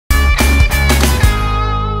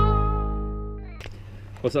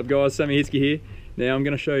What's up guys, Sammy Hitzke here. Now I'm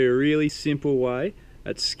going to show you a really simple way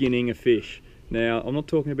at skinning a fish. Now I'm not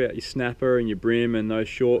talking about your snapper and your brim and those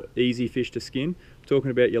short easy fish to skin. I'm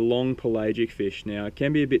talking about your long pelagic fish. Now it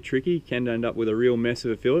can be a bit tricky, can end up with a real mess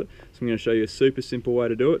of a fillet, so I'm going to show you a super simple way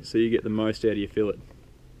to do it so you get the most out of your fillet.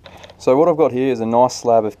 So what I've got here is a nice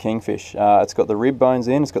slab of kingfish. It's got the rib bones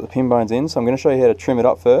in, it's got the pin bones in, so I'm going to show you how to trim it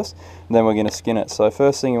up first and then we're going to skin it. So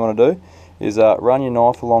first thing you want to do is run your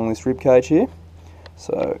knife along this rib cage here.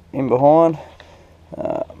 So in behind,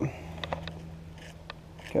 go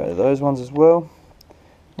to those ones as well,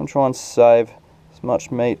 and try and save as much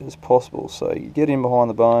meat as possible. So you get in behind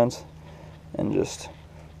the bones and just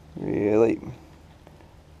really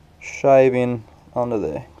shave in under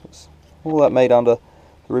there, because all that meat under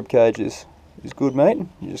the rib cage is good meat.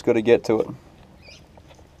 You just got to get to it.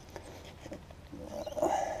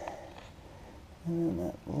 And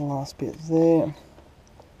that last bit there.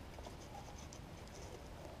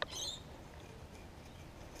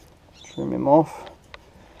 Trim him off.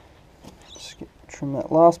 Just trim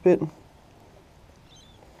that last bit.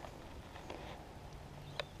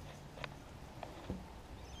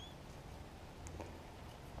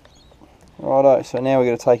 Righto, so now we're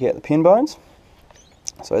going to take out the pin bones.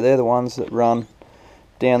 So they're the ones that run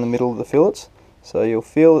down the middle of the fillets. So you'll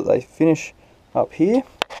feel that they finish up here.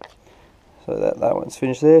 So that one's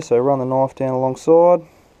finished there. So run the knife down alongside,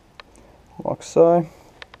 like so.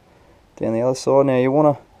 Down the other side. Now you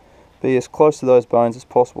want to be as close to those bones as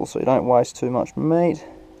possible so you don't waste too much meat.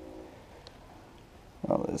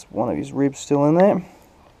 Oh, there's one of his ribs still in there.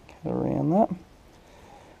 Cut around that.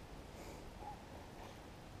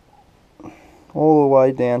 All the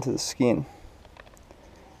way down to the skin.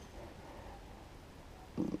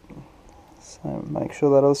 So make sure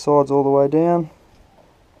that other side's all the way down.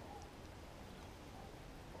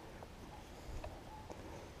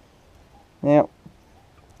 Now,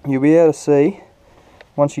 you'll be able to see,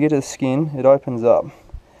 once you get to the skin, it opens up.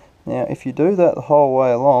 Now, if you do that the whole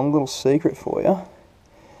way along, little secret for you,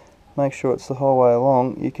 make sure it's the whole way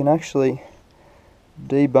along, you can actually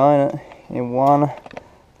debone it in one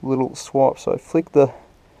little swipe. So flick the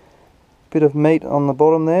bit of meat on the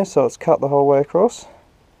bottom there so it's cut the whole way across.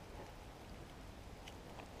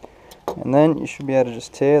 And then you should be able to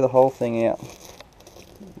just tear the whole thing out.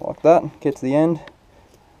 Like that, get to the end,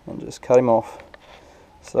 and just cut him off.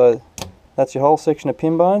 So that's your whole section of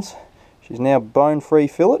pin bones. She's now bone-free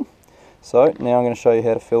fillet. So now I'm going to show you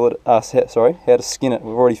how to fillet it. How to skin it.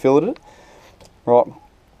 We've already filleted it. Right.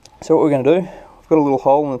 So what we're going to do, we've got a little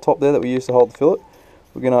hole in the top there that we use to hold the fillet.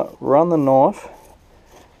 We're going to run the knife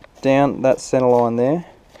down that center line there.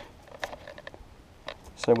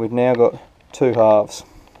 So we've now got two halves.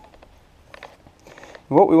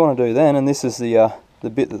 And what we want to do then, and this is the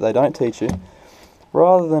bit that they don't teach you,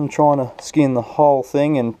 rather than trying to skin the whole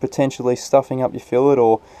thing and potentially stuffing up your fillet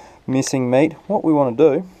or missing meat, what we want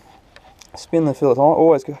to do, spin the fillet,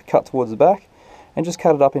 always cut towards the back and just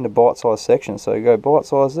cut it up into bite-sized sections. So you go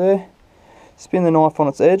bite-sized there, spin the knife on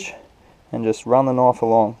its edge and just run the knife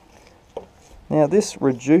along. Now this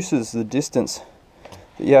reduces the distance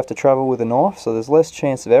that you have to travel with a knife, so there's less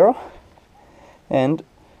chance of error and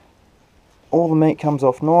all the meat comes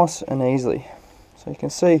off nice and easily. So you can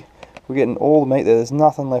see we're getting all the meat there, there's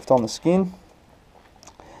nothing left on the skin.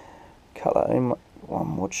 Cut that in one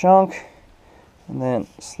more chunk and then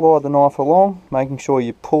slide the knife along, making sure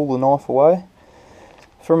you pull the knife away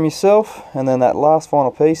from yourself, and then that last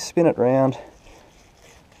final piece, spin it round,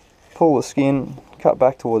 pull the skin, cut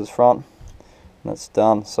back towards the front, and that's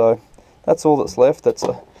done. So that's all that's left. That's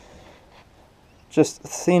just a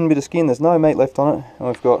thin bit of skin, there's no meat left on it, and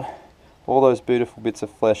we've got all those beautiful bits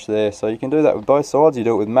of flesh there. So you can do that with both sides. You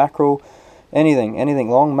do it with mackerel, anything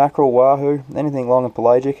long, mackerel, wahoo, anything long and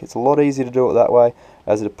pelagic. It's a lot easier to do it that way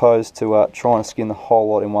as opposed to trying to skin the whole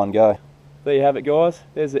lot in one go. There you have it guys,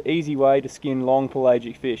 there's an easy way to skin long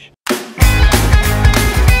pelagic fish.